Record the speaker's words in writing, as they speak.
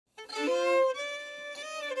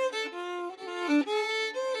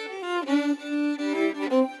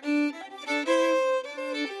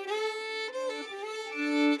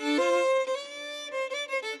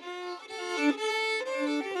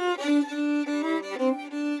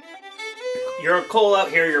your coal out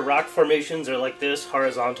here, your rock formations are like this,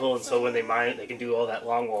 horizontal, and so when they mine it, they can do all that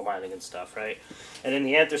longwall mining and stuff, right? And in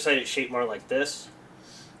the anthracite, it's shaped more like this.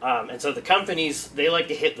 And so the companies, they like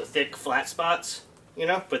to hit the thick, flat spots, you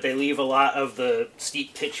know, but they leave a lot of the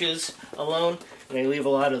steep pitches alone, and they leave a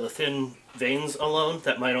lot of the thin veins alone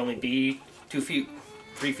that might only be 2 feet,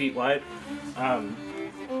 3 feet wide.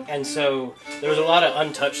 And so there was a lot of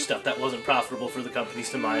untouched stuff that wasn't profitable for the companies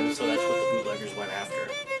to mine, and so that's what the bootleggers went after.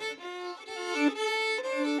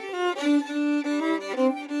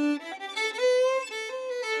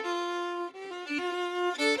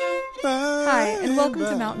 Hi, and welcome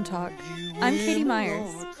to Mountain Talk. I'm Katie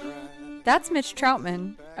Myers. That's Mitch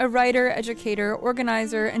Troutman, a writer, educator,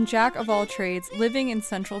 organizer, and jack of all trades living in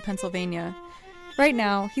central Pennsylvania. Right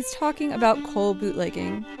now, he's talking about coal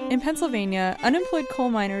bootlegging. In Pennsylvania, unemployed coal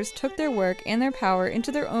miners took their work and their power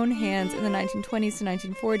into their own hands in the 1920s to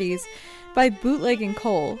 1940s by bootlegging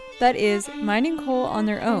coal, that is, mining coal on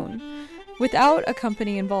their own, without a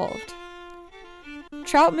company involved.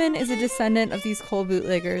 Troutman is a descendant of these coal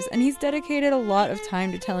bootleggers, and he's dedicated a lot of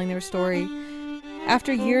time to telling their story.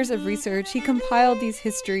 After years of research, he compiled these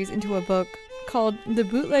histories into a book called The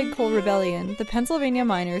Bootleg Coal Rebellion, The Pennsylvania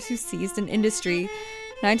Miners Who Seized an Industry,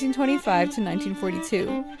 1925 to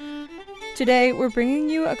 1942. Today, we're bringing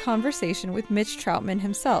you a conversation with Mitch Troutman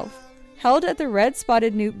himself, held at the Red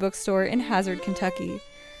Spotted Newt bookstore in Hazard, Kentucky.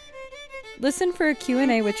 Listen for a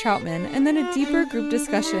Q&A with Troutman, and then a deeper group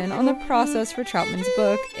discussion on the process for Troutman's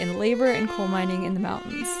book in labor and coal mining in the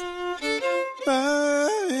mountains. By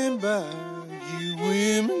and by, you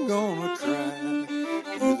women gonna cry.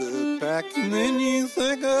 You look back and then you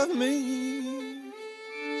think of me.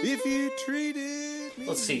 If you treated me...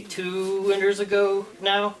 Let's see, 2 winters ago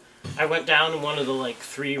now, I went down in one of the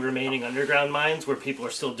 3 remaining underground mines where people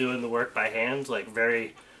are still doing the work by hand,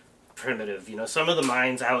 very primitive. You know, some of the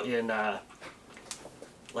mines out in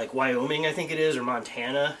Wyoming, I think it is, or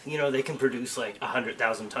Montana, you know, they can produce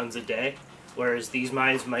 100,000 tons a day, whereas these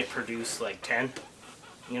mines might produce 10,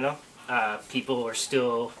 you know. People are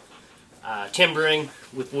still timbering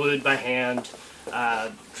with wood by hand,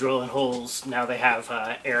 drilling holes. Now they have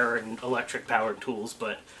air and electric powered tools,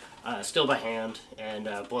 but still by hand, and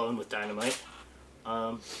blowing with dynamite.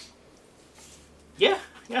 Yeah,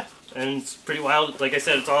 and it's pretty wild. Like I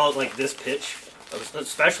said, it's all this pitch,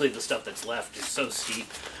 especially the stuff that's left is so steep.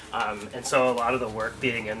 And so a lot of the work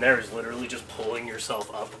being in there is literally just pulling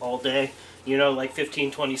yourself up all day, you know,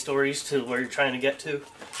 15, 20 stories to where you're trying to get to,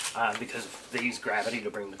 because they use gravity to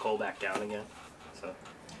bring the coal back down again. So,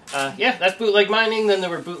 yeah, that's bootleg mining. Then there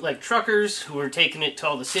were bootleg truckers who were taking it to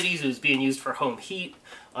all the cities. It was being used for home heat,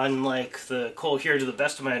 unlike the coal here, to the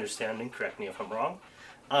best of my understanding, correct me if I'm wrong,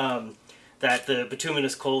 that the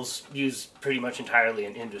bituminous coal's used pretty much entirely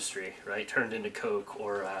in industry, right? Turned into coke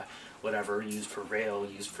or whatever, used for rail,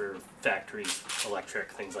 used for factories,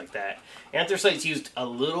 electric, things like that. Anthracite's used a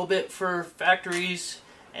little bit for factories,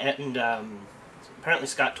 and apparently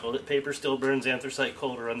Scott Toilet Paper still burns anthracite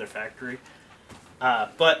coal to run their factory.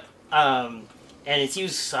 And it's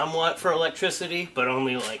used somewhat for electricity, but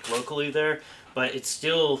only locally there. But it's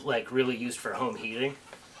still really used for home heating.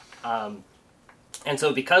 And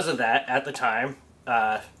so because of that, at the time,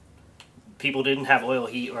 people didn't have oil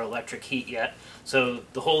heat or electric heat yet, so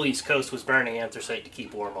the whole East Coast was burning anthracite to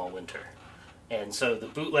keep warm all winter. And so the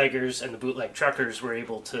bootleggers and the bootleg truckers were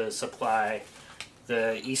able to supply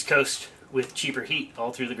the East Coast with cheaper heat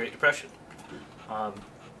all through the Great Depression,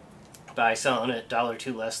 by selling it $1 or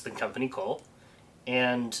 $2 less than company coal.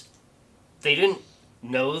 And they didn't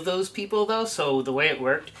know those people, though, so the way it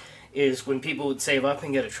worked is when people would save up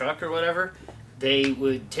and get a truck or whatever, they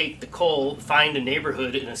would take the coal, find a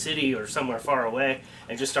neighborhood in a city or somewhere far away,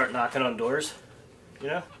 and just start knocking on doors, you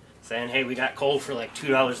know, saying, hey, we got coal for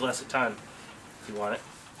 $2 less a ton, if you want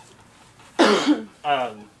it.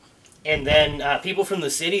 And then people from the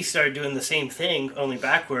city started doing the same thing, only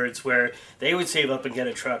backwards, where they would save up and get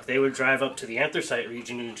a truck. They would drive up to the anthracite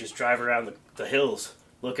region and just drive around the hills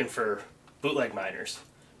looking for bootleg miners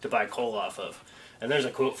to buy coal off of. And there's a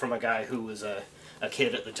quote from a guy who was a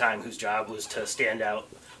kid at the time whose job was to stand out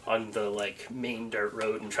on the main dirt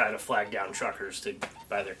road and try to flag down truckers to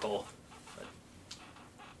buy their coal.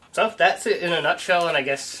 So that's it in a nutshell, and I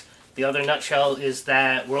guess the other nutshell is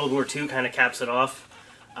that World War II kind of caps it off.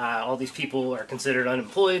 All these people are considered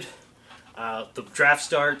unemployed. The draft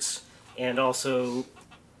starts, and also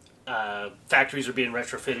factories are being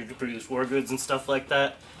retrofitted to produce war goods and stuff like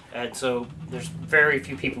that. And so there's very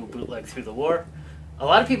few people who bootleg through the war. A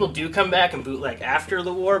lot of people do come back and bootleg after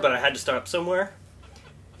the war, but I had to start somewhere.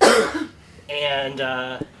 And,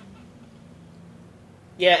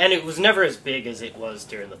 yeah, and it was never as big as it was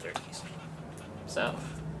during the 30s. So,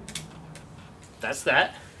 that's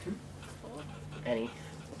that. Any?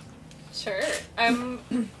 Sure. I'm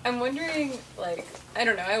wondering, like, I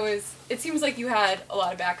don't know, it seems like you had a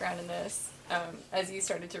lot of background in this, as you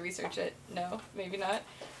started to research it. No, maybe not.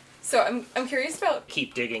 So I'm curious about...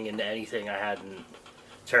 Keep digging into anything I hadn't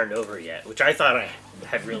turned over yet, which I thought I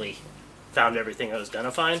had really found everything I was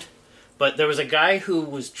gonna find. But there was a guy who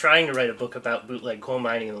was trying to write a book about bootleg coal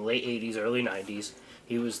mining in the late 80s, early 90s.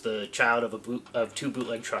 He was the child of two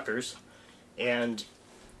bootleg truckers, and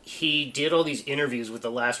he did all these interviews with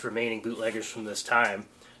the last remaining bootleggers from this time,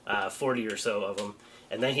 40 or so of them,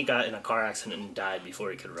 and then he got in a car accident and died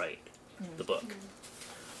before he could write the book.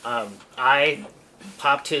 I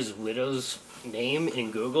popped his widow's name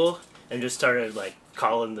in Google and just started, like,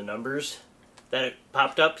 calling the numbers that it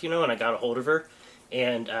popped up, and I got a hold of her,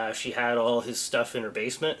 and she had all his stuff in her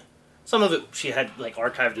basement. Some of it she had, like,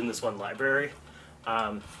 archived in this one library.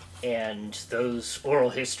 And those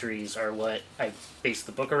oral histories are what I based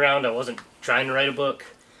the book around. I wasn't trying to write a book,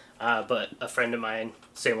 but a friend of mine,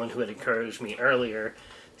 same one who had encouraged me earlier,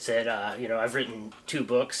 said, I've written 2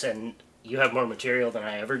 books and you have more material than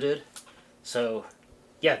I ever did. So,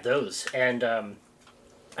 yeah, those. And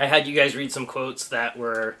I had you guys read some quotes that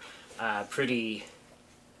were pretty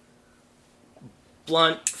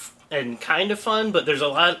blunt and kind of fun, but there's a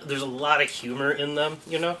lot of humor in them,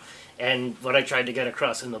 And what I tried to get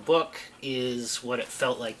across in the book is what it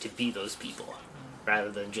felt like to be those people, rather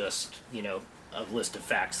than just, a list of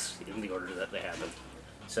facts in the order that they happen.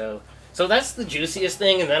 So that's the juiciest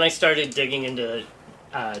thing, and then I started digging into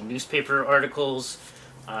newspaper articles.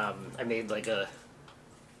 I made, like, a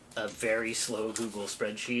very slow Google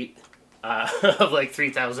spreadsheet of, like,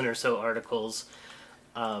 3,000 or so articles.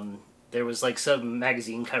 There was, like, some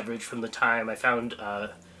magazine coverage from the time. I found...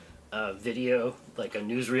 a video, like a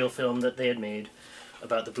newsreel film that they had made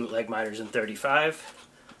about the bootleg miners in 35.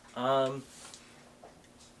 And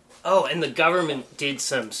the government did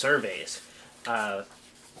some surveys.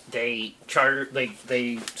 They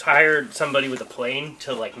hired somebody with a plane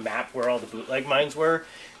to, like, map where all the bootleg mines were,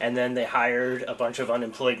 and then they hired a bunch of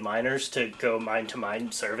unemployed miners to go mine to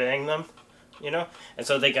mine surveying them, And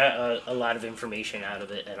so they got a lot of information out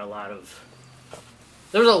of it, and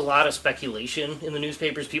there was a lot of speculation in the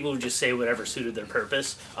newspapers. People would just say whatever suited their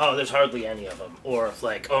purpose. Oh, there's hardly any of them. Or,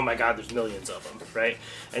 like, oh my god, there's millions of them, right?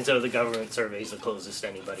 And so the government survey's the closest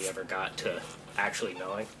anybody ever got to actually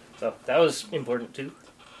knowing. So that was important, too.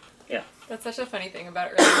 Yeah. That's such a funny thing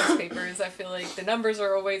about early newspapers. I feel like the numbers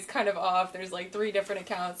are always kind of off. There's, like, 3 different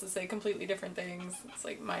accounts that say completely different things. It's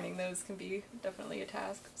like mining those can be definitely a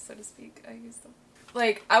task, so to speak. I use them.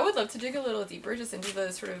 Like, I would love to dig a little deeper just into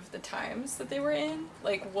the sort of the times that they were in.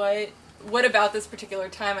 Like, what about this particular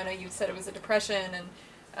time? I know you said it was a depression and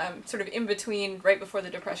sort of in between, right before the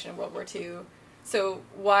Depression and World War II. So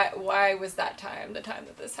why was that time the time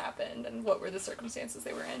that this happened, and what were the circumstances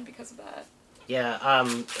they were in because of that? Yeah,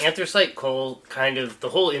 anthracite coal, kind of, the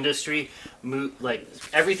whole industry, like,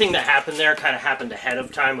 everything that happened there kind of happened ahead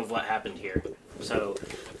of time of what happened here. So,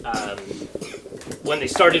 when they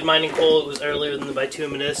started mining coal, it was earlier than the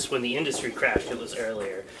bituminous. When the industry crashed, it was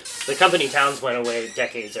earlier. The company towns went away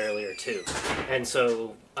decades earlier, too. And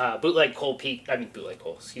so, anthracite coal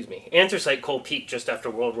peaked just after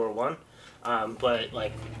World War I. But,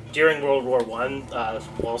 like, during World War I,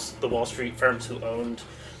 the Wall Street firms who owned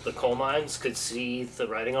the coal mines could see the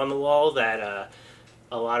writing on the wall that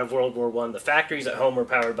a lot of World War I, the factories at home were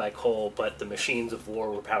powered by coal, but the machines of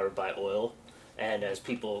war were powered by oil. And as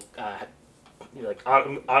people,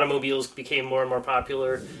 automobiles became more and more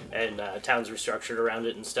popular, and towns were structured around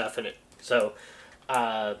it and stuff,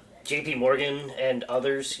 J.P. Morgan and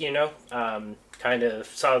others, kind of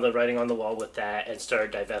saw the writing on the wall with that and started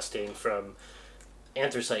divesting from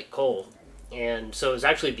anthracite coal. And so it was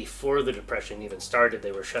actually before the Depression even started,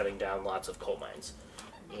 they were shutting down lots of coal mines.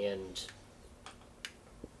 And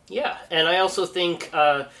yeah, and I also think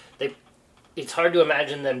it's hard to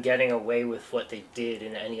imagine them getting away with what they did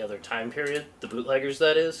in any other time period, the bootleggers,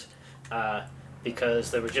 that is,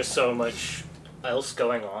 because there was just so much else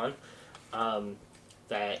going on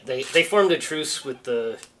that they formed a truce with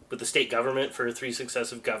the state government for 3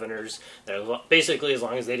 successive governors. That basically, as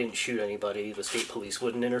long as they didn't shoot anybody, the state police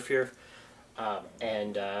wouldn't interfere.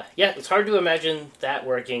 It's hard to imagine that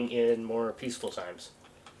working in more peaceful times.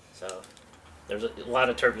 So there's a lot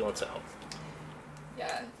of turbulence at home.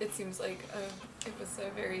 Yeah, it seems like it was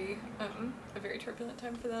a very turbulent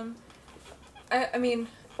time for them. I mean,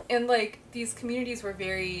 and, like, these communities were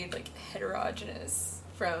very, like, heterogeneous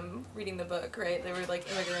from reading the book, right? They were,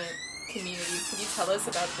 like, immigrant communities. Could you tell us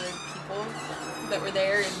about the people that were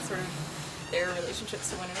there and sort of their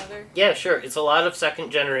relationships to one another? Yeah, sure. It's a lot of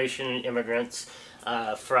second-generation immigrants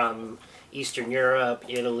from Eastern Europe,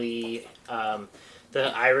 Italy.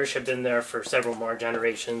 The Irish have been there for several more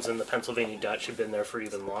generations, and the Pennsylvania Dutch have been there for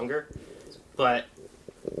even longer. But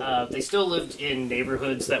they still lived in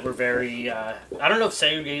neighborhoods that were very, I don't know if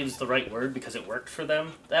segregated is the right word because it worked for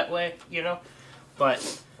them that way,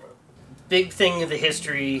 but big thing in the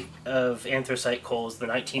history of anthracite coal is the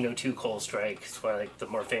 1902 coal strike. It's one of the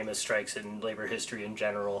more famous strikes in labor history in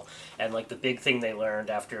general, and the big thing they learned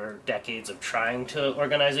after decades of trying to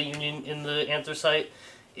organize a union in the anthracite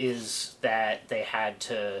is that they had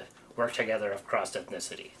to work together across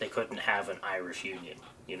ethnicity. They couldn't have an Irish union.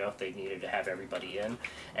 They needed to have everybody in,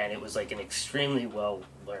 and it was an extremely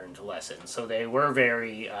well-learned lesson. So they were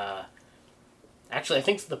very, actually I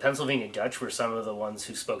think the Pennsylvania Dutch were some of the ones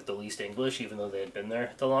who spoke the least English, even though they had been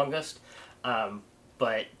there the longest.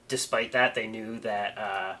 But despite that, they knew they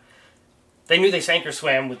sank or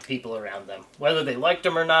swam with people around them, whether they liked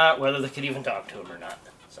them or not, whether they could even talk to them or not.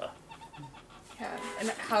 So. Yeah, and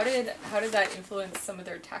how did that influence some of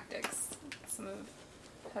their tactics?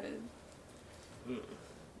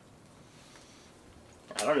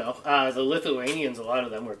 I don't know. The Lithuanians, a lot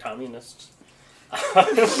of them were communists. I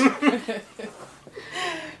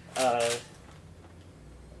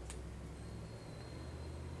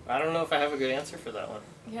don't know if I have a good answer for that one.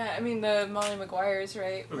 Yeah, I mean the Molly Maguires,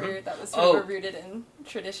 right? Mm-hmm. Where that was sort of rooted in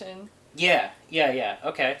tradition. Yeah.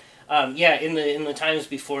 Okay. In the times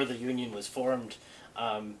before the Union was formed,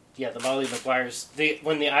 the Molly Maguires,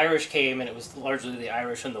 when the Irish came, and it was largely the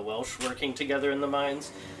Irish and the Welsh working together in the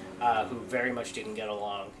mines, who very much didn't get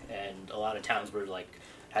along, and a lot of towns were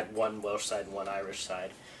had one Welsh side and one Irish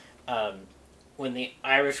side. When the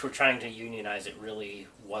Irish were trying to unionize, it really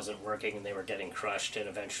wasn't working, and they were getting crushed, and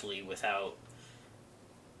eventually, without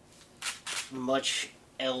much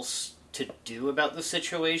else to do about the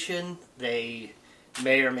situation, they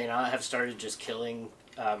may or may not have started just killing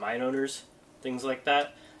mine owners, things like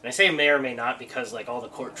that. And I say may or may not because all the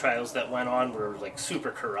court trials that went on were super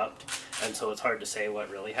corrupt, and so it's hard to say what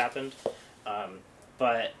really happened.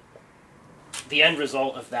 But the end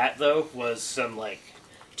result of that, though, was some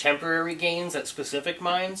temporary gains at specific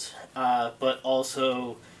mines, but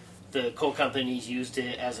also the coal companies used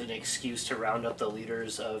it as an excuse to round up the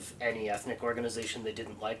leaders of any ethnic organization they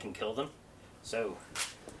didn't like and kill them. So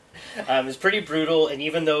it was pretty brutal, and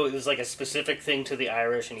even though it was a specific thing to the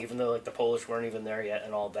Irish, and even though the Polish weren't even there yet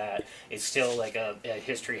and all that, it's still a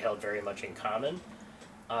history held very much in common.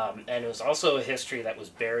 And it was also a history that was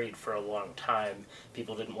buried for a long time.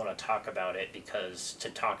 People didn't want to talk about it because to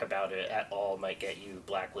talk about it at all might get you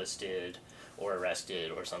blacklisted or arrested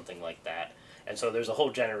or something like that. And so there's a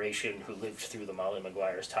whole generation who lived through the Molly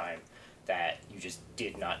Maguire's time that you just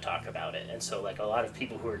did not talk about it. And so a lot of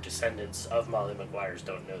people who are descendants of Molly Maguire's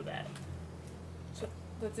don't know that. So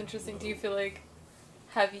that's interesting. Do you feel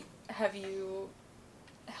have you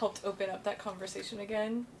helped open up that conversation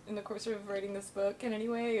again in the course of writing this book in any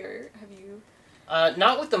way, or have you?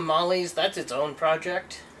 Not with the Mollies. That's its own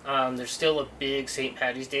project. There's still a big St.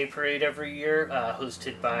 Paddy's Day parade every year,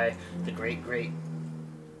 hosted by the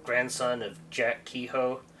great-great-grandson of Jack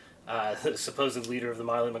Kehoe, the supposed leader of the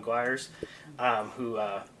Molly Maguires, who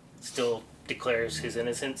still declares his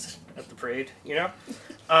innocence at the parade,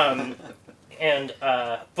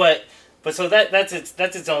 But so that's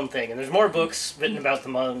its own thing, and there's more books written about the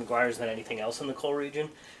Molly Maguires than anything else in the coal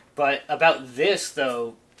region. But about this,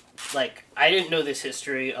 though, I didn't know this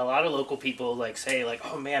history. A lot of local people say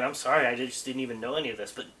oh man, I'm sorry, I just didn't even know any of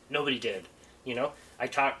this, but nobody did. I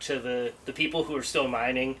talked to the people who are still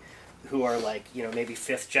mining, who are maybe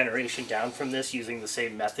fifth generation down from this, using the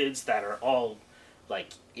same methods that are all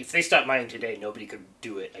if they stopped mining today, nobody could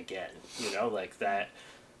do it again. That.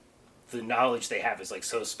 The knowledge they have is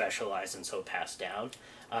so specialized and so passed down.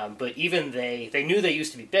 But even they knew they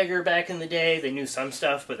used to be bigger back in the day. They knew some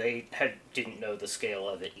stuff, but they didn't know the scale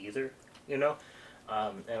of it either, And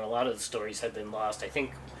a lot of the stories have been lost. I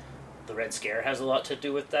think the Red Scare has a lot to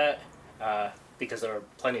do with that, because there were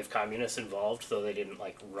plenty of communists involved, though they didn't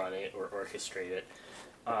run it or orchestrate it.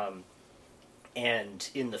 And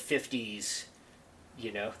in the 50s,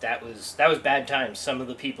 that was bad times. Some of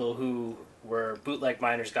the people who were bootleg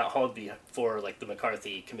miners got hauled before the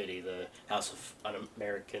McCarthy Committee, the House of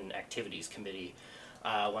Un-American Activities Committee.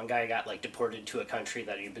 One guy got deported to a country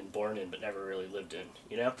that he'd been born in but never really lived in,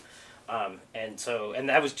 and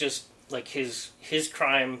that was just his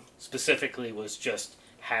crime specifically was just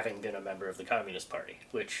having been a member of the Communist Party,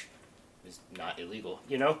 which is not illegal,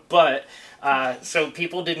 you know? But, so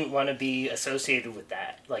people didn't want to be associated with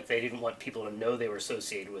that. Like, they didn't want people to know they were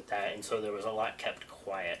associated with that, and so there was a lot kept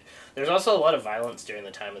quiet. There's also a lot of violence during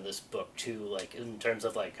the time of this book, too, like, in terms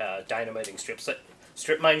of, like, dynamiting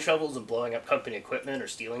strip mine shovels and blowing up company equipment or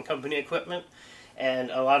stealing company equipment.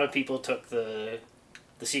 And a lot of people took the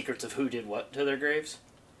secrets of who did what to their graves.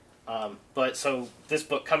 But so this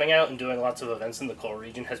book coming out and doing lots of events in the coal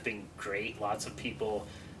region has been great. Lots of people,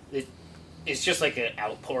 it's just like an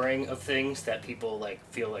outpouring of things that people like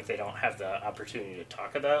feel like they don't have the opportunity to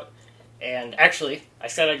talk about. And actually, I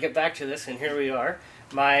said I'd get back to this, and here we are.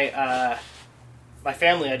 My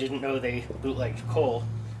family, I didn't know they bootlegged coal.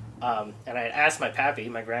 And I had asked my pappy,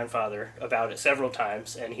 my grandfather, about it several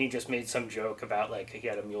times, and he just made some joke about, like, he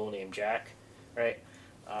had a mule named Jack, right?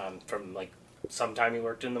 From, like, sometime he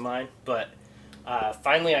worked in the mine. But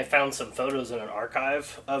finally I found some photos in an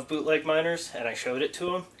archive of bootleg miners, and I showed it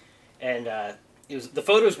to him. And the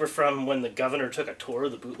photos were from when the governor took a tour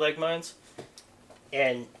of the bootleg mines.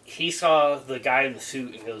 And he saw the guy in the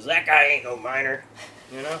suit and goes, "That guy ain't no miner,"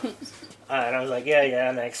 you know? And I was like, yeah,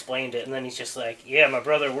 and I explained it. And then he's just like, "Yeah, my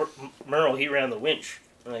brother Merle, he ran the winch."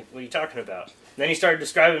 I'm like, "What are you talking about?" And then he started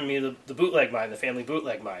describing to me the bootleg mine, the family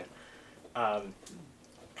bootleg mine.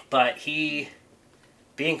 But he,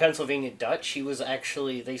 being Pennsylvania Dutch, he was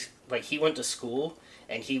actually, he went to school,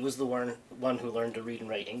 and he was the one who learned to read and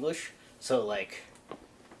write English. So, like,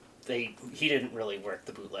 he didn't really work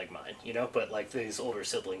the bootleg mine, you know? But, like, his older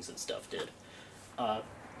siblings and stuff did.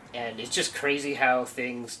 And it's just crazy how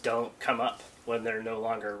things don't come up when they're no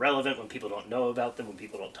longer relevant, when people don't know about them, when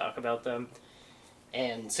people don't talk about them.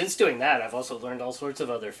 And since doing that, I've also learned all sorts of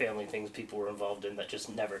other family things people were involved in that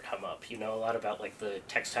just never come up. You know, a lot about, like, the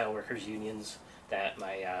textile workers unions that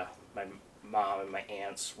my mom and my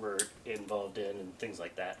aunts were involved in and things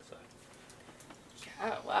like that. So.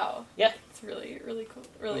 Oh, wow. Yeah. It's really, really cool.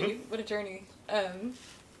 Really, what a journey.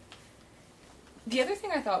 The other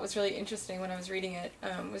thing I thought was really interesting when I was reading it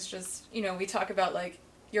was just, you know, we talk about, like,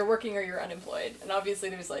 you're working or you're unemployed. And obviously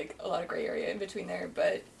there's, like, a lot of gray area in between there.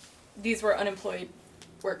 But these were unemployed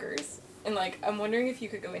workers. And, like, I'm wondering if you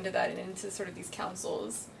could go into that and into sort of these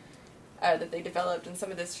councils that they developed and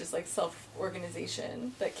some of this just, like,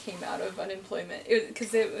 self-organization that came out of unemployment.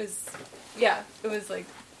 Because it was, like,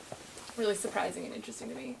 really surprising and interesting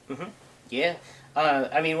to me. Mm-hmm. Yeah.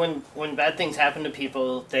 I mean, when bad things happen to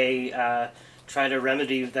people, they try to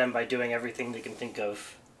remedy them by doing everything they can think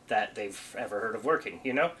of that they've ever heard of working,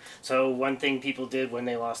 you know? So one thing people did when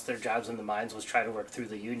they lost their jobs in the mines was try to work through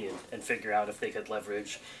the union and figure out if they could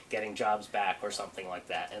leverage getting jobs back or something like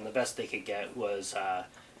that. And the best they could get was,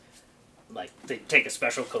 they'd take a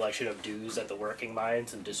special collection of dues at the working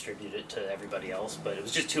mines and distribute it to everybody else, but it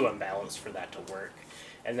was just too unbalanced for that to work.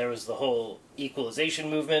 And there was the whole equalization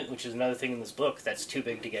movement, which is another thing in this book that's too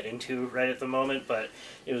big to get into right at the moment, but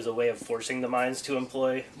it was a way of forcing the mines to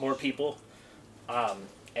employ more people.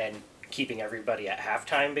 And keeping everybody at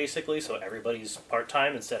half-time, basically, so everybody's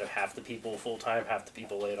part-time instead of half the people full-time, half the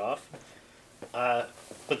people laid off.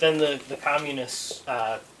 But then the communists,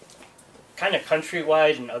 kind of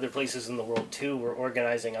countrywide and other places in the world, too, were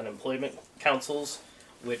organizing unemployment councils,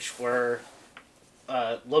 which were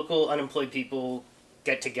local unemployed people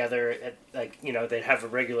get together at, like, you know, they'd have a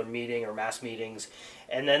regular meeting or mass meetings,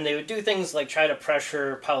 and then they would do things like try to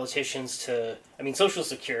pressure politicians to, I mean, Social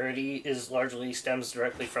Security stems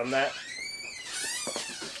directly from that.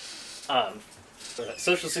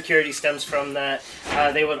 Social Security stems from that.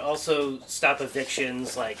 They would also stop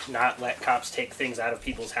evictions, like not let cops take things out of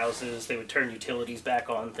people's houses. They would turn utilities back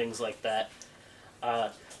on, things like that.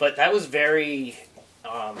 But that was very...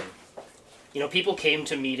 you know, people came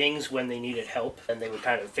to meetings when they needed help, and they would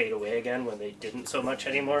kind of fade away again when they didn't so much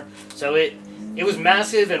anymore. So it was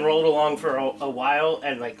massive and rolled along for a while,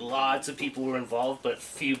 and, like, lots of people were involved, but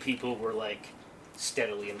few people were, like,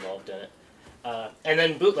 steadily involved in it. And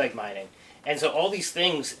then bootleg mining. And so all these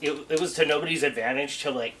things, it was to nobody's advantage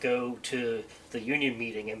to, like, go to the union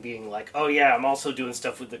meeting and being like, "Oh yeah, I'm also doing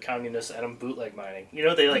stuff with the communists and I'm bootleg mining." You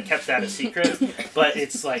know, they, like, kept that a secret, but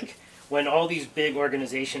it's like... when all these big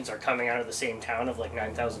organizations are coming out of the same town of like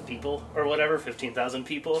 9,000 people or whatever, 15,000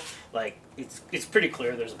 people, like it's pretty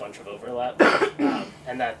clear there's a bunch of overlap,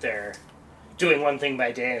 and that they're doing one thing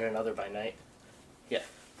by day and another by night. Yeah.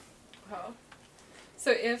 Wow.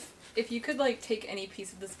 So if you could, like, take any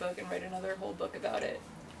piece of this book and write another whole book about it,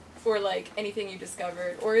 or, like, anything you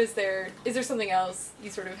discovered, or is there something else you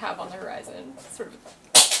sort of have on the horizon, sort of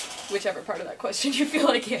whichever part of that question you feel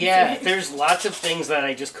like answering. Yeah, there's lots of things that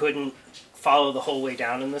I just couldn't follow the whole way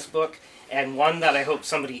down in this book. And one that I hope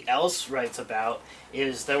somebody else writes about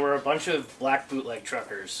is there were a bunch of black bootleg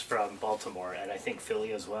truckers from Baltimore, and I think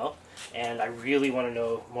Philly as well. And I really want to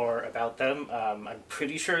know more about them. I'm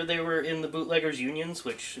pretty sure they were in the bootleggers unions,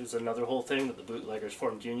 which is another whole thing, that the bootleggers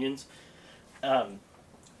formed unions.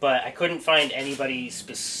 But I couldn't find anybody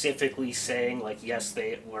specifically saying, like, yes,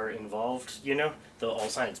 they were involved, you know? Though all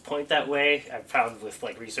signs point that way. I've found with,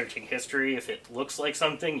 like, researching history, if it looks like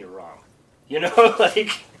something, you're wrong. You know? Like,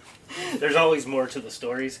 there's always more to the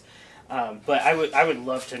stories. But I would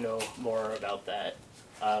love to know more about that.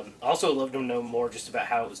 Also love to know more just about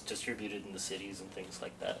how it was distributed in the cities and things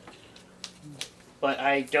like that. But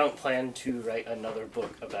I don't plan to write another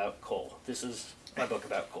book about coal. This is my book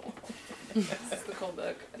about coal. This is the coal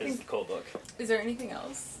book. It's the coal book. Is there anything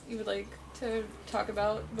else you would like to talk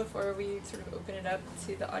about before we sort of open it up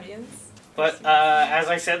to the audience? But as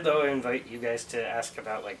I said, though, I invite you guys to ask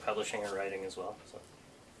about like publishing or writing as well. So.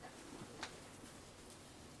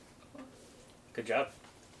 Good job.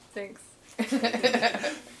 Thanks.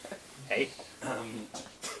 Hey.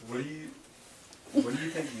 What do you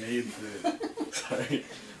think made the sorry?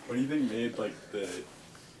 What do you think made like the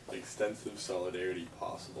extensive solidarity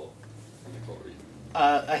possible in the coal region?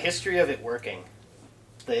 A history of it working.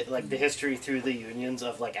 The history through the unions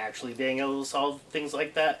of like actually being able to solve things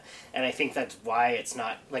like that, and I think that's why it's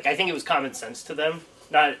not like I think it was common sense to them,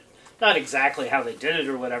 not exactly how they did it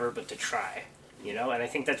or whatever, but to try, you know. And I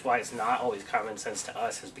think that's why it's not always common sense to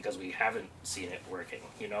us, is because we haven't seen it working.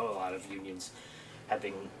 You know, a lot of unions have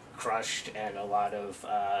been crushed, and a lot of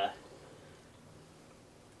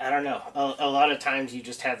I don't know. A lot of times you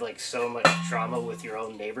just have like so much drama with your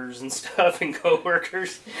own neighbors and stuff and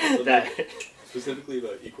coworkers that. Specifically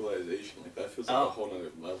about equalization, like that feels like a whole nother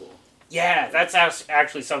level. Yeah, that's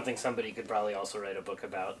actually something somebody could probably also write a book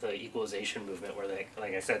about, the equalization movement, where they,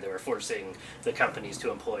 like I said, they were forcing the companies to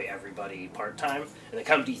employ everybody part-time, and the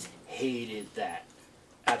companies hated that.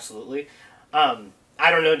 Absolutely. I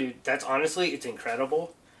don't know, dude. That's honestly, it's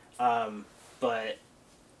incredible. But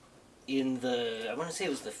in I want to say it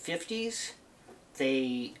was the 50s,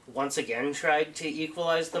 they once again tried to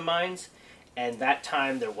equalize the mines, and that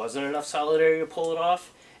time there wasn't enough solidarity to pull it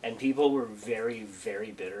off, and people were very,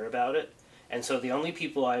 very bitter about it. And so the only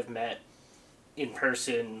people I've met in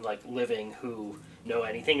person, like living, who know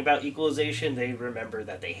anything about equalization, they remember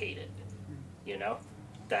that they hate it. You know?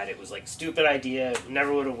 That it was like stupid idea,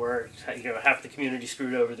 never would have worked, you know, half the community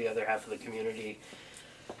screwed over the other half of the community.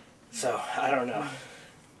 So, I don't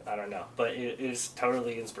know. But it is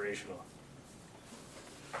totally inspirational.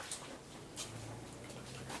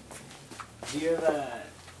 Do you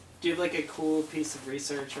have like a cool piece of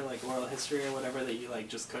research or like oral history or whatever that you like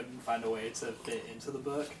just couldn't find a way to fit into the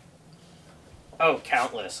book? Oh,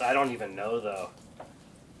 countless. I don't even know though.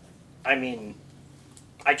 I mean,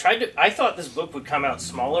 I thought this book would come out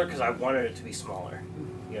smaller because I wanted it to be smaller,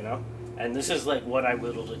 you know? And this is like what I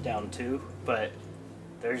whittled it down to, but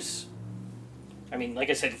there's, I mean, like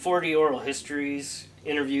I said, 40 oral histories,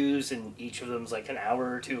 interviews, and each of them's like an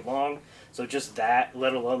hour or two long. So just that,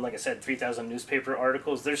 let alone, like I said, 3,000 newspaper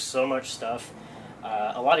articles. There's so much stuff.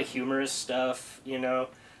 A lot of humorous stuff, you know.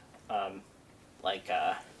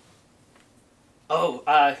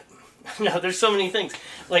 No, there's so many things.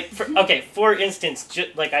 Like, for instance,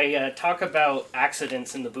 I talk about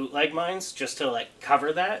accidents in the bootleg mines just to, like,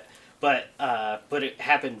 cover that. But it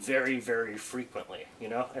happened very, very frequently, you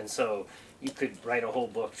know. And so you could write a whole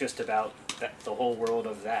book just about the whole world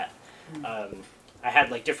of that. I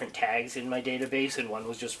had like different tags in my database, and one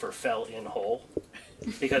was just for fell in hole,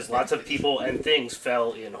 because lots of people and things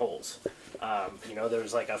fell in holes. You know, there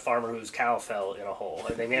was like a farmer whose cow fell in a hole,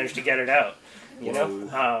 and they managed to get it out. You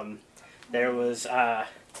know, there was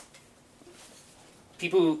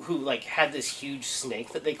people who like had this huge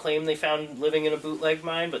snake that they claimed they found living in a bootleg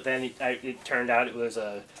mine, but then it turned out it was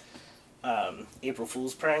a April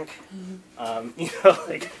Fool's prank. You know,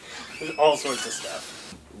 like all sorts of stuff.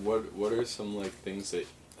 What are some like things that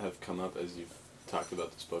have come up as you've talked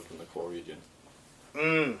about this book in the coal region?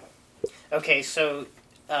 Okay, so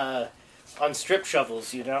on strip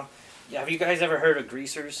shovels, you know, have you guys ever heard of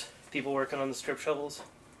greasers? People working on the strip shovels.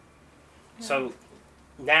 No. So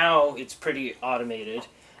now it's pretty automated.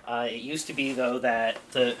 It used to be though that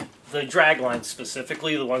the drag lines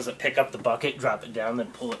specifically, the ones that pick up the bucket, drop it down, then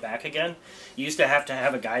pull it back again. You used to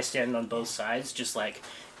have a guy standing on both sides, just like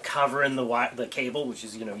covering the cable, which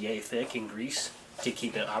is, you know, yay thick in grease to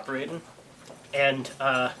keep it operating. And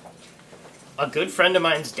a good friend of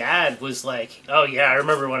mine's dad was like, oh yeah, I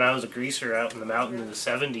remember when I was a greaser out in the mountain in the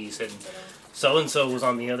 70s, and so and so was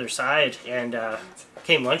on the other side, and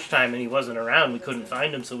came lunchtime and he wasn't around. We couldn't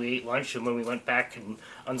find him, so we ate lunch. And when we went back and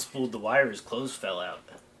unspooled the wire, his clothes fell out.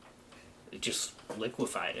 It just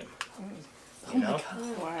liquefied him. You know?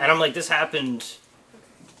 Wow. And I'm like, this happened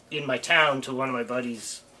in my town to one of my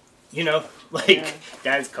buddies, you know, like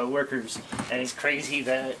dad's coworkers, and it's crazy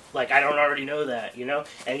that like I don't already know that, you know.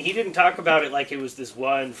 And he didn't talk about it like it was this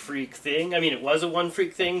one freak thing. I mean, it was a one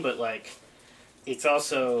freak thing, but like, it's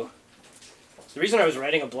also the reason I was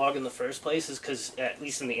writing a blog in the first place is because at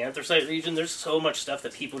least in the anthracite region, there's so much stuff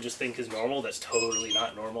that people just think is normal that's totally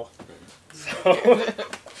not normal. So.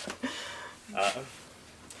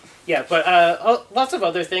 Yeah, but lots of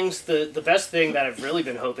other things. The best thing that I've really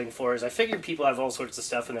been hoping for is I figured people have all sorts of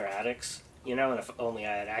stuff in their attics, you know, and if only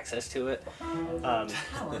I had access to it.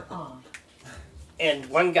 And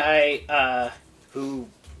one guy who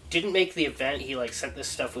didn't make the event, he like sent this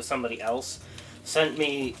stuff with somebody else, sent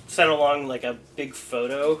along like a big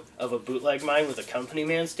photo of a bootleg mine with a company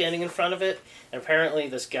man standing in front of it. And apparently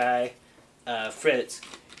this guy, Fritz,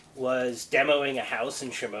 was demoing a house in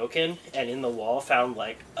Shamokin, and in the wall found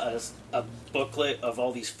like a booklet of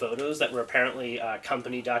all these photos that were apparently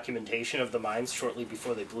company documentation of the mines shortly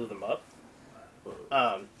before they blew them up.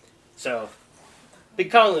 So,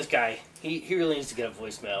 big call on this guy. He really needs to get a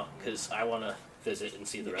voicemail, because I want to visit and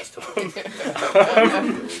see the rest of them.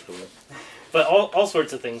 But all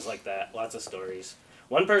sorts of things like that, lots of stories.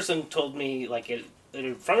 One person told me, like,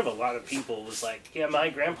 in front of a lot of people, was like, yeah, my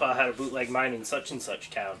grandpa had a bootleg mine in such and such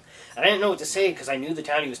town. And I didn't know what to say because I knew the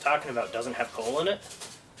town he was talking about doesn't have coal in it.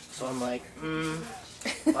 So I'm like, well,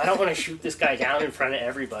 I don't want to shoot this guy down in front of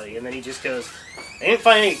everybody. And then he just goes, I didn't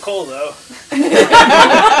find any coal, though. Just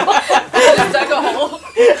dug a hole.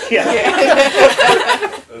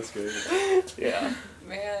 Yeah. That's good. Yeah.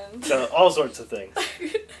 Man. So, all sorts of things.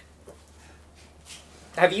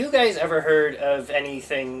 Have you guys ever heard of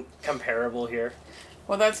anything comparable here?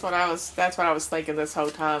 Well, that's what I was thinking this whole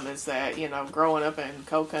time, is that, you know, growing up in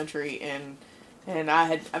coal country and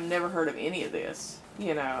I've never heard of any of this.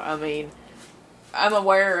 You know, I mean, I'm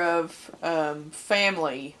aware of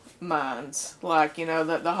family mines, like, you know,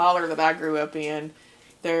 the holler that I grew up in.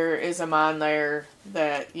 There is a mine there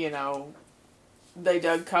that, you know, they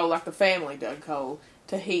dug coal, like the family dug coal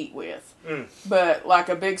to heat with. But like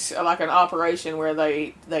an operation where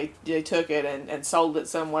they took it and sold it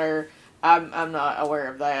somewhere, I'm not aware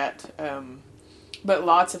of that. But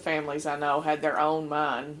lots of families I know had their own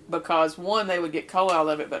mine, because one, they would get coal out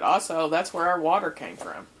of it, but also that's where our water came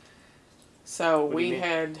from. So we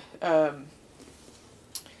had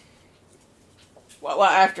well,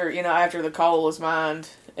 after the coal was mined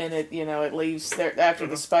and it leaves there after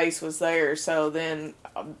the space was there, so then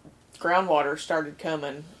groundwater started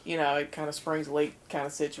coming, it kind of springs leak kind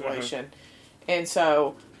of situation. And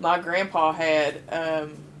so my grandpa had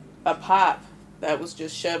a pipe that was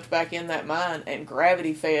just shoved back in that mine and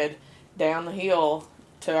gravity fed down the hill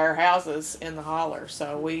to our houses in the holler.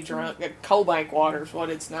 So we drunk coal bank water is what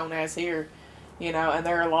it's known as here, and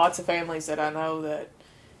there are lots of families that I know that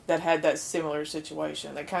had that similar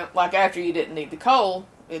situation. They kind of, like, after you didn't need the coal,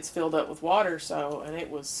 it's filled up with water, and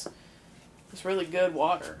it's really good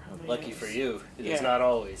water. I mean, Lucky for you. It's not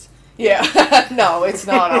always. Yeah. No, it's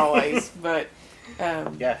not always. But,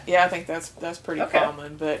 yeah, I think that's pretty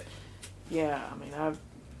common. But, yeah, I mean, that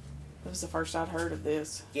was the first I'd heard of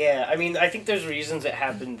this. Yeah, I mean, I think there's reasons it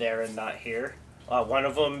happened there and not here. One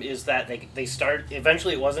of them is that they start,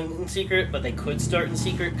 eventually it wasn't in secret, but they could start in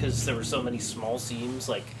secret because there were so many small seams,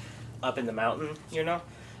 like, up in the mountain,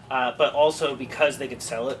 but also because they could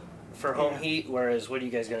sell it for home heat, whereas what are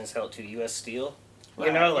you guys going to sell it to? U.S. Steel?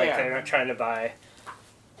 They're not trying to buy,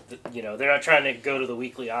 they're not trying to go to the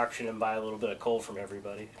weekly auction and buy a little bit of coal from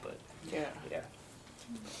everybody, but yeah.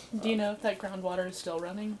 Do you know if that groundwater is still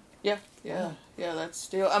running? Yeah, that's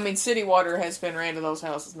still, I mean, city water has been ran to those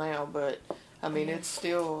houses now, but, I mean, it's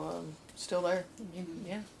still there.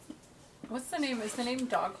 Yeah. What's the name? Is the name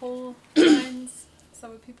dog hole mines? Is that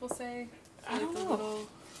what people say? I don't know. Little,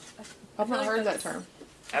 I've not heard that term.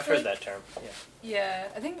 I've heard that term, yeah. Yeah,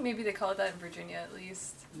 I think maybe they call it that in Virginia at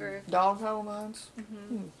least. For dog hole mines?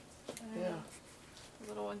 Yeah. The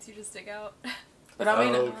little ones you just dig out. But I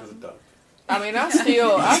mean, because of duck. I mean, I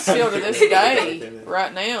still to this day,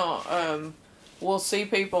 right now, we'll see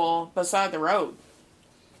people beside the road.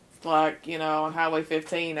 Like, on Highway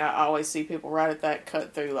 15, I always see people right at that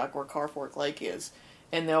cut through, like where Carfork Lake is.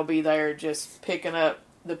 And they'll be there just picking up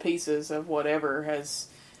the pieces of whatever has,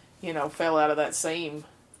 fell out of that seam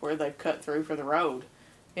where they've cut through for the road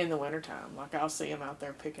in the wintertime. Like, I'll see them out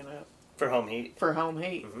there picking up. For home heat? For home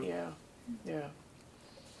heat, Mm-hmm. yeah.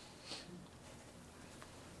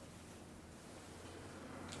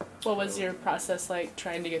 What was your process like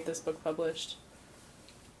trying to get this book published?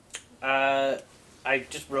 I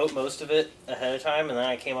just wrote most of it ahead of time, and then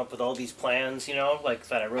I came up with all these plans, like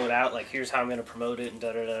that I wrote out, like here's how I'm going to promote it, and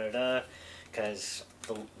da-da-da-da-da, because,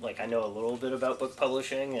 I know a little bit about book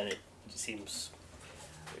publishing, and it seems,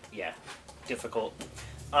 difficult.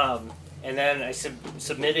 And then I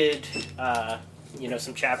submitted,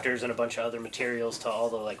 some chapters and a bunch of other materials to all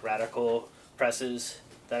the, radical presses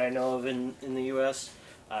that I know of in the U.S.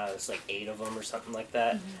 It's 8 of them or something like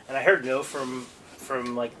that. Mm-hmm. And I heard no from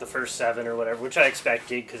the first 7 or whatever, which I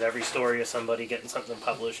expected, because every story of somebody getting something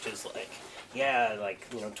published is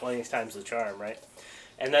 20 times the charm, right?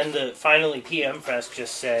 And then finally PM Press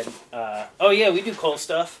just said, oh yeah, we do cool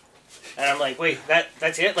stuff. And I'm like, wait,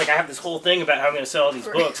 that's it? I have this whole thing about how I'm going to sell all these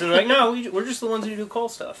books. And they're like, no, we're just the ones who do cool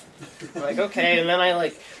stuff. I'm like, okay. And then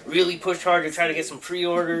I really pushed hard to try to get some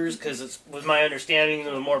pre-orders, because it was my understanding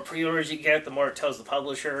the more pre-orders you get, the more it tells the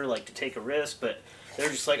publisher to take a risk. But they're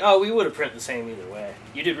just like, oh, we would have printed the same either way.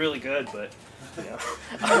 You did really good, but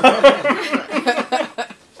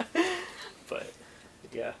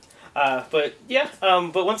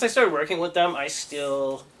but once I started working with them, I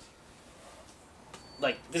still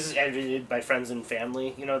this is edited by friends and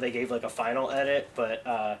family. They gave a final edit, but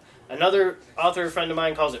another author friend of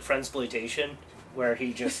mine calls it friendsploitation, where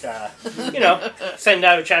he just send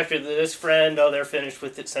out a chapter to this friend, oh, they're finished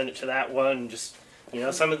with it, send it to that one, just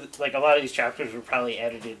some of the, a lot of these chapters were probably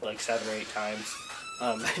edited 7 or 8 times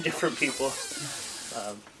by different people.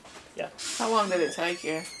 How long did it take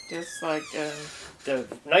you? Just the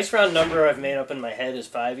nice round number I've made up in my head is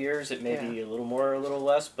 5 years. It may be a little more or a little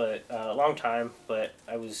less, but a long time. But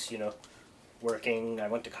I was, working. I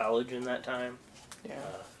went to college in that time.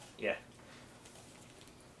 Yeah.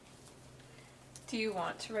 Do you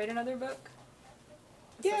want to write another book?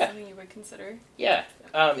 Is Yeah. that something you would consider? Yeah.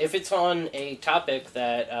 If it's on a topic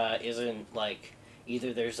that isn't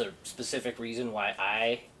either there's a specific reason why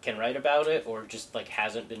I can write about it, or just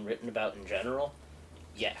hasn't been written about in general.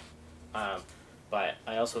 Yeah. But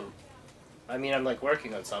I also, I'm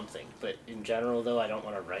working on something, but in general, though, I don't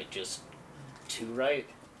want to write just to write,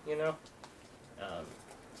 It's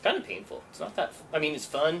kind of painful. It's not that, it's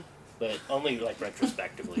fun, but only,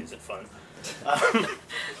 retrospectively is it fun.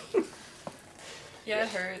 Yeah, it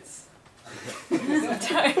hurts.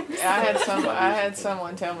 Sometimes. I had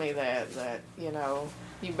someone tell me that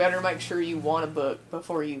you better make sure you want a book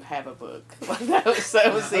before you have a book. That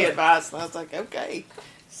was the advice, and I was like, okay.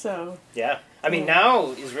 So yeah,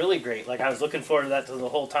 now is really great. I was looking forward to that the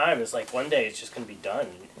whole time. It's one day it's just going to be done.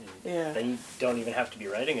 Yeah. Then you don't even have to be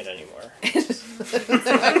writing it anymore.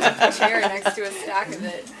 A chair next to a stack of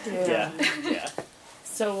it. Yeah.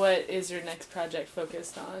 So what is your next project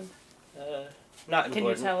focused on? Not important. Can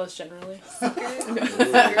you tell us generally?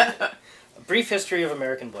 A brief history of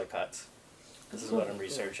American boycotts. This is what I'm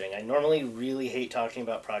researching. I normally really hate talking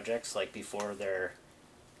about projects before they're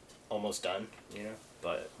almost done,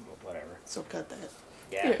 but whatever. So cut that.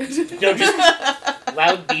 Yeah. No, just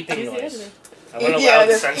loud beeping noise. Editing. I want a loud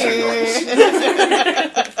sensor noise.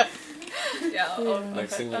 Yeah.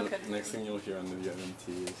 Next thing you'll hear on the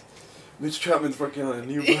WMT is Mitch Troutman's working on a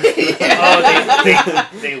new book.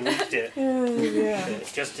 They leaked it. Yeah.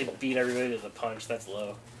 Just to beat everybody to the punch. That's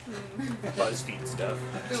low. BuzzFeed stuff.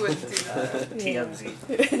 Who wouldn't do that? TMZ.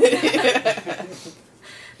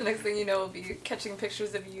 The next thing you know will be catching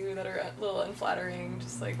pictures of you that are a little unflattering,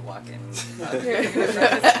 just walking up in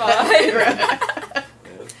a spot.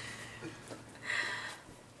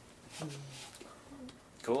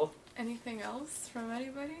 Cool. Anything else from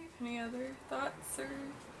anybody? Any other thoughts or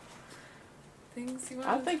things you want?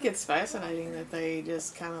 I think it's fascinating that they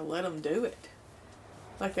just kind of let them do it.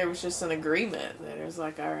 There was just an agreement that it was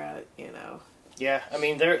all right, Yeah,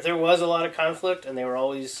 there was a lot of conflict, and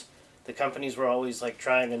the companies were always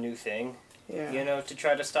trying a new thing, to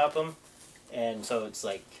try to stop them, and so it's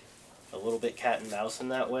a little bit cat and mouse in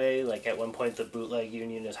that way. At one point, the bootleg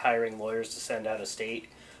union is hiring lawyers to send out of state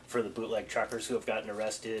for the bootleg truckers who have gotten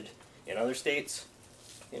arrested in other states,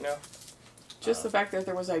 Just the fact that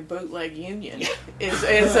there was a bootleg union is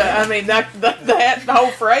that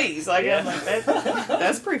whole phrase.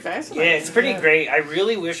 That's pretty fascinating. Yeah, it's pretty great. I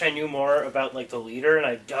really wish I knew more about the leader, and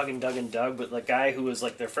I dug and dug and dug, but the guy who was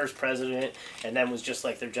their first president and then was just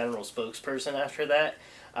their general spokesperson after that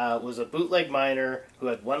was a bootleg miner who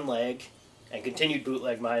had one leg and continued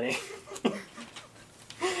bootleg mining.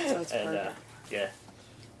 That's perfect. Yeah.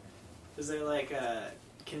 Is there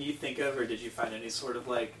can you think of, or did you find any sort of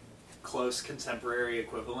close contemporary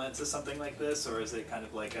equivalent to something like this, or is it kind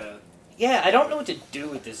of a... Yeah, I don't know what to do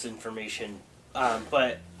with this information,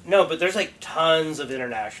 but No, but there's like tons of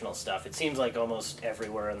international stuff. It seems like almost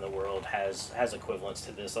everywhere in the world has equivalents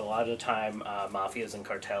to this. A lot of the time, mafias and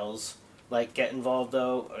cartels like get involved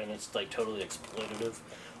though, and it's like totally exploitative.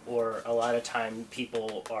 Or a lot of time,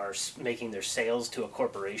 people are making their sales to a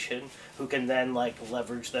corporation who can then like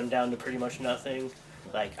leverage them down to pretty much nothing.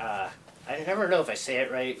 Like I never know if I say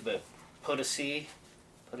it right, but Potosí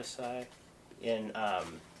in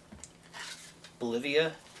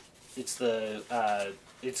Bolivia. It's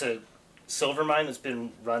a silver mine that's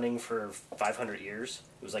been running for 500 years.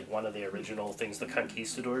 It was like one of the original things the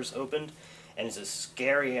conquistadors opened, and it's a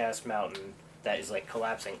scary ass mountain that is like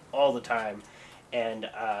collapsing all the time. And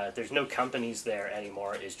there's no companies there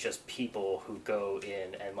anymore. It's just people who go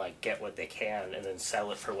in and like get what they can and then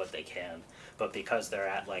sell it for what they can. But because they're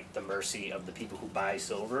at like the mercy of the people who buy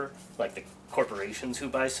silver, like the corporations who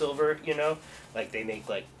buy silver, you know, like they make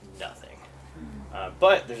like nothing.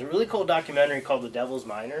 But there's a really cool documentary called The Devil's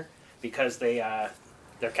Miner because they're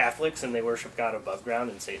Catholics and they worship God above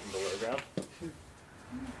ground and Satan below ground.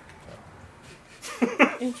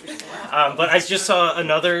 Interesting. But I just saw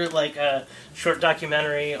another like short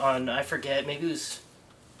documentary on, I forget, maybe it was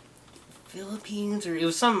Philippines or it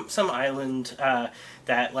was some island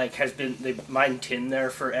that like has been, they mined tin there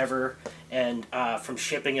forever, and from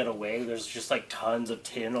shipping it away there's just like tons of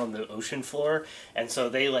tin on the ocean floor, and so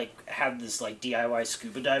they like have this like DIY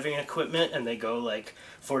scuba diving equipment and they go like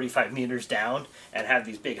 45 meters down and have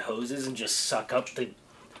these big hoses and just suck up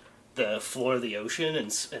the floor of the ocean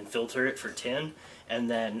and filter it for tin, and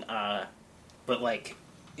then but like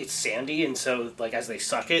it's sandy, and so like as they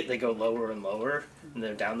suck it they go lower and lower and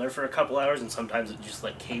they're down there for a couple hours, and sometimes it just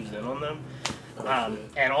like caves in on them.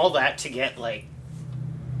 And all that to get like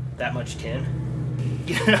that much tin,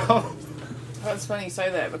 you know. Well, it's funny you say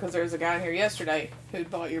that because there was a guy in here yesterday who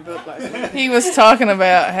bought your book last week. He was talking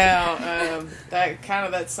about how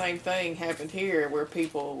that same thing happened here, where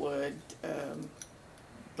people would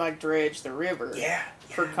like dredge the river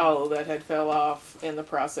for coal that had fell off in the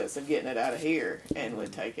process of getting it out of here, and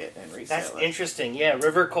would take it and resell it. That's interesting. Yeah,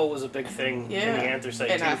 river coal was a big thing in the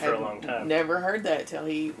anthracite too for a long time. Never heard that till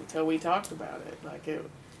we talked about it. Like it.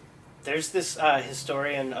 There's this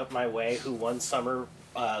historian up my way who one summer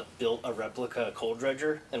built a replica coal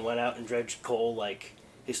dredger and went out and dredged coal like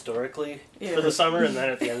historically for the summer, and then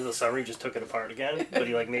at the end of the summer he just took it apart again. But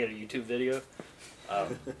he like made a YouTube video.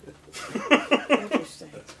 Interesting.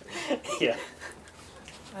 Yeah.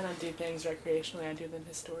 I don't do things recreationally, I do them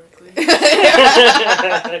historically. Yeah,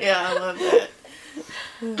 I love that.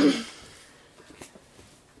 I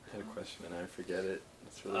had a question and I forget it.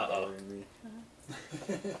 It's really bothering me.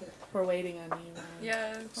 We're waiting on you.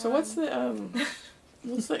 Yeah. So what's the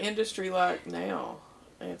industry like now,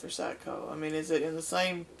 anthracite coal? I mean, is it in the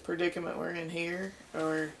same predicament we're in here,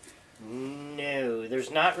 or? No,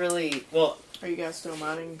 there's not really. Well, are you guys still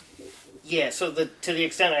mining? Yeah, so to the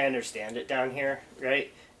extent I understand it down here,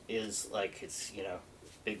 right, is like it's, you know,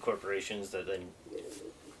 big corporations that then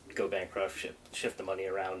go bankrupt, shift the money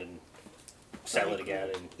around and sell it again,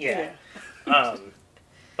 and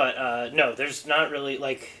but no, there's not really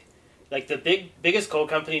like the biggest coal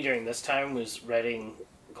company during this time was Reading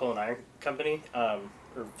Coal and Iron Company, or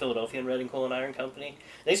Philadelphia and Reading Coal and Iron Company.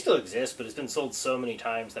 They still exist, but it's been sold so many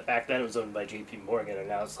times that back then it was owned by J.P. Morgan, and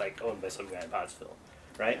now it's like owned by some guy in Pottsville,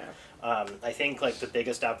 right? Yeah. I think like the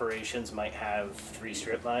biggest operations might have 3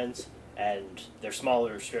 strip mines, and they're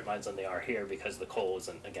smaller strip mines than they are here because the coal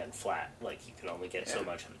isn't, again, flat. Like you can only get so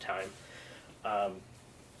much at a time.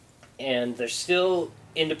 And there's still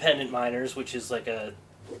independent miners, which is like a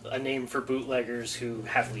name for bootleggers who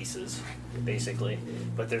have leases, basically.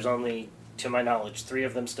 But there's only, to my knowledge, 3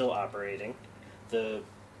 of them still operating. The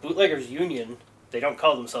Bootleggers Union, they don't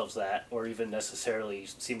call themselves that, or even necessarily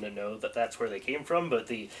seem to know that that's where they came from, but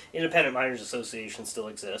the Independent Miners Association still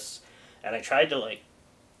exists. And I tried to, like,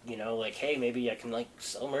 you know, like, hey, maybe I can, like,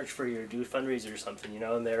 sell merch for you or do a fundraiser or something, you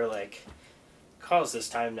know, and they're like, call us this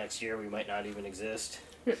time next year, we might not even exist.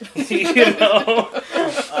 You know?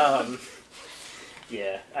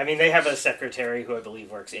 Yeah, I mean, they have a secretary who I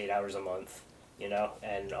believe works 8 hours a month, you know,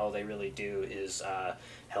 and all they really do is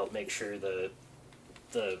help make sure the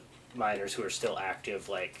miners who are still active,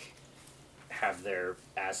 like, have their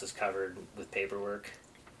asses covered with paperwork,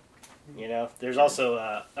 you know. There's also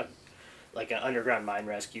an underground mine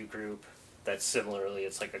rescue group that's similarly,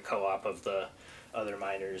 it's like a co-op of the other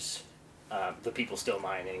miners, the people still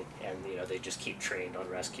mining, and, you know, they just keep trained on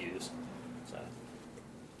rescues, so.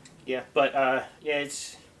 Yeah, but, yeah,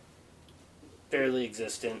 it's fairly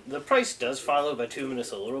existent. The price does follow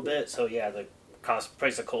bituminous a little bit, so yeah, the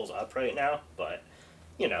price of coal's up right now, but,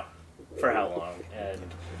 you know, for how long? And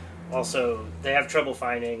also, they have trouble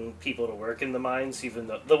finding people to work in the mines, even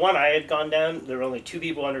though the one I had gone down, there were only 2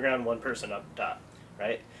 people underground, 1 person up top,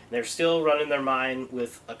 right? And they're still running their mine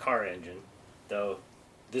with a car engine, though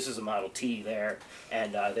this is a Model T there,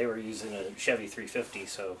 and they were using a Chevy 350,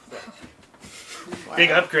 so big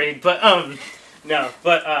upgrade. But no,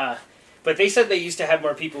 but they said they used to have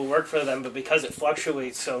more people work for them, but because it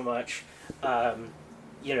fluctuates so much,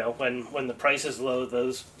 you know, when the price is low,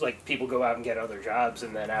 those like people go out and get other jobs,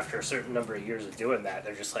 and then after a certain number of years of doing that,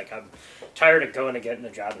 they're just like, I'm tired of going and getting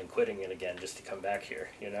a job and quitting it again just to come back here,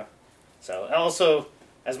 you know. So also,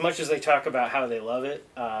 as much as they talk about how they love it,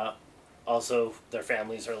 also their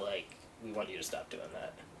families are like, we want you to stop doing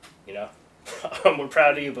that, you know. We're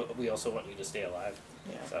proud of you, but we also want you to stay alive.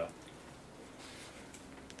 Yeah. So,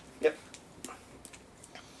 yep.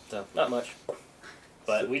 So not much.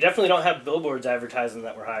 But we definitely don't have billboards advertising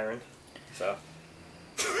that we're hiring, so.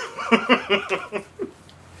 I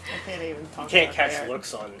can't even talk Can't about catch that.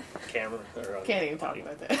 looks on camera. Or on Can't even talk audio.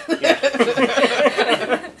 about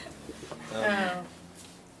that. Yeah.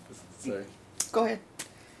 Sorry. Go ahead.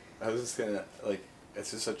 I was just gonna, like,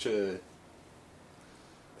 it's just such a,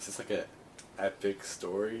 it's just like a epic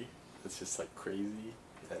story. It's just like crazy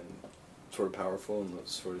and sort of powerful and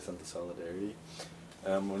sort of sense of solidarity.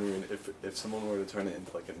 And I'm wondering if someone were to turn it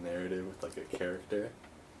into like a narrative with like a character,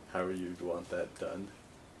 how would you want that done?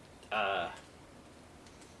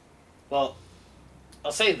 Well,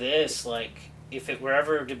 I'll say this, like, if it were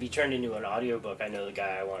ever to be turned into an audiobook, I know the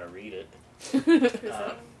guy I want to read it.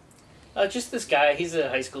 Just this guy, he's a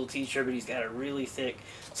high school teacher, but he's got a really thick...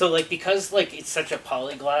 So, like, because, like, it's such a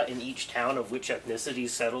polyglot in each town of which ethnicity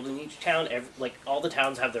is settled in each town, like, all the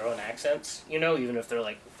towns have their own accents, you know, even if they're,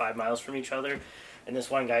 like, 5 miles from each other. And this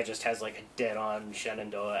one guy just has, like, a dead-on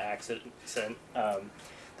Shenandoah accent.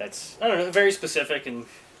 That's, I don't know, very specific, and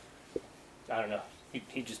I don't know.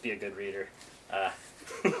 He'd just be a good reader. But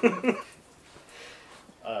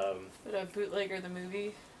a Bootlegger the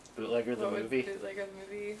movie. Bootlegger the What would movie? Bootlegger the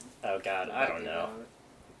movie. Oh, God, I don't know.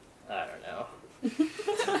 I don't know.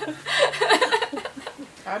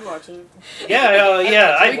 I'd watch it.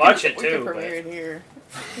 Yeah, I'd watch it We too. can premiere it here.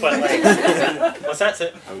 But like, what's that?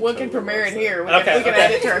 Say? I would We can totally premiere watch it here. We that. can, Okay, we can okay.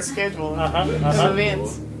 add it to our schedule of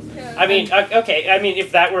events. I mean, okay. I mean,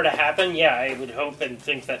 if that were to happen, yeah, I would hope and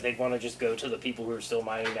think that they'd want to just go to the people who are still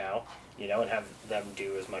mining now, you know, and have them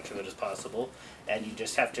do as much of it as possible. And you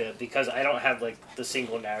just have to, because I don't have like the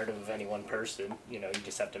single narrative of any one person. You know, you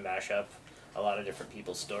just have to mash up a lot of different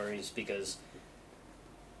people's stories because,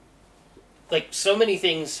 like, so many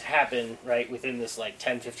things happen, right, within this, like,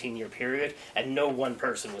 10, 15-year period, and no one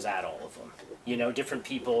person was at all of them. You know, different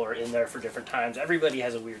people are in there for different times. Everybody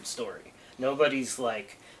has a weird story. Nobody's,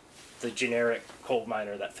 like, the generic coal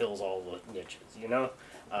miner that fills all the niches, you know?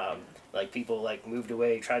 Like, people, like, moved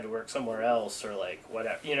away, tried to work somewhere else, or, like,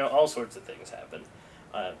 whatever. You know, all sorts of things happen.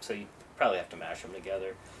 So you probably have to mash them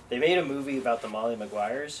together. They made a movie about the Molly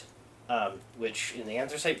Maguires, which in the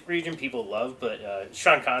Anthracite region people love, but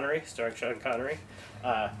Sean Connery, starring Sean Connery,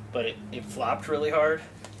 but it flopped really hard.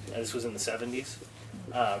 This was in the 70s,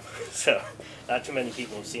 so not too many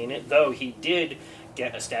people have seen it. Though he did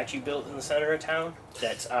get a statue built in the center of town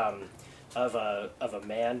that's of a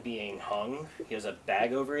man being hung. He has a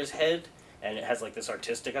bag over his head, and it has like this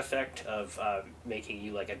artistic effect of making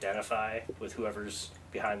you like identify with whoever's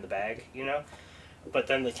behind the bag, you know. But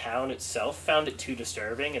then the town itself found it too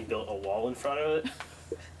disturbing and built a wall in front of it.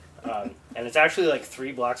 And it's actually like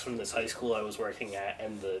 3 blocks from this high school I was working at,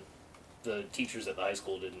 and the teachers at the high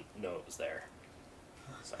school didn't know it was there.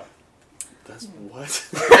 So That's what?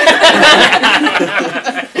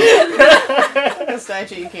 A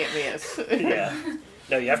statue you can't miss. yeah,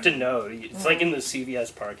 no, you have to know. It's like in the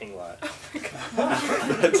CVS parking lot.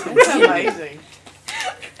 That's amazing.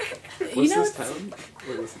 What's know, this town?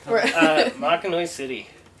 Wait, what's the town? Mockanoy City.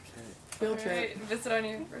 Field trip. Alright, visit on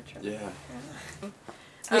your road trip. Yeah.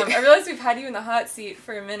 I realize we've had you in the hot seat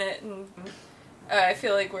for a minute, and I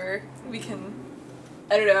feel like we can.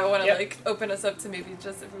 I don't know. I want to like open us up to maybe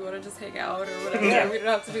just if we want to just hang out or whatever. Yeah. We don't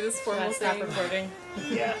have to do this formal Stop thing. recording.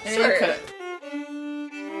 Yeah. Sure. Cut.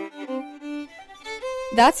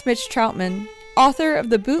 That's Mitch Troutman, author of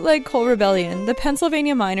The Bootleg Coal Rebellion, the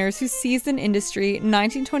Pennsylvania miners who seized an industry in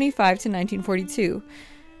 1925 to 1942,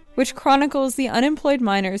 which chronicles the unemployed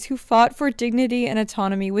miners who fought for dignity and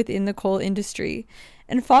autonomy within the coal industry,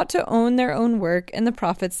 and fought to own their own work and the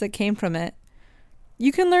profits that came from it.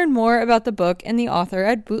 You can learn more about the book and the author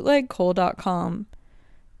at bootlegcoal.com.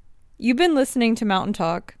 You've been listening to Mountain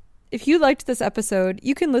Talk. If you liked this episode,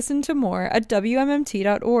 you can listen to more at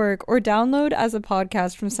WMMT.org or download as a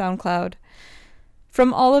podcast from SoundCloud.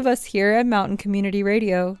 From all of us here at Mountain Community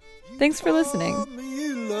Radio, Thanks for listening.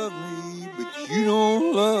 You love me, but you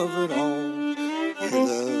don't love at all. Your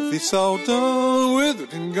love is all done,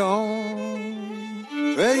 withered and gone.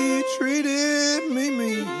 Well, you treated me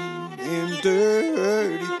mean and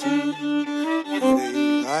dirty too. It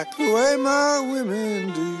ain't like the way my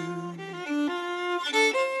women do.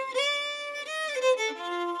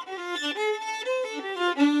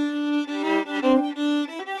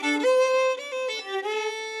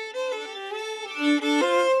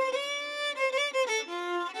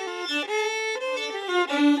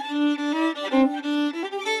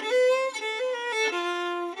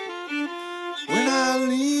 When I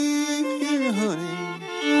leave here, honey,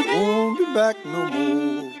 I won't be back no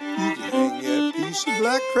more. You can hang that piece of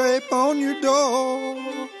black crepe on your door.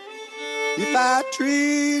 If I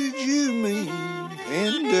treated you mean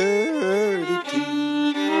and dirty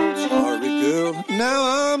too, sorry girl,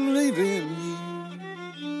 now I'm leaving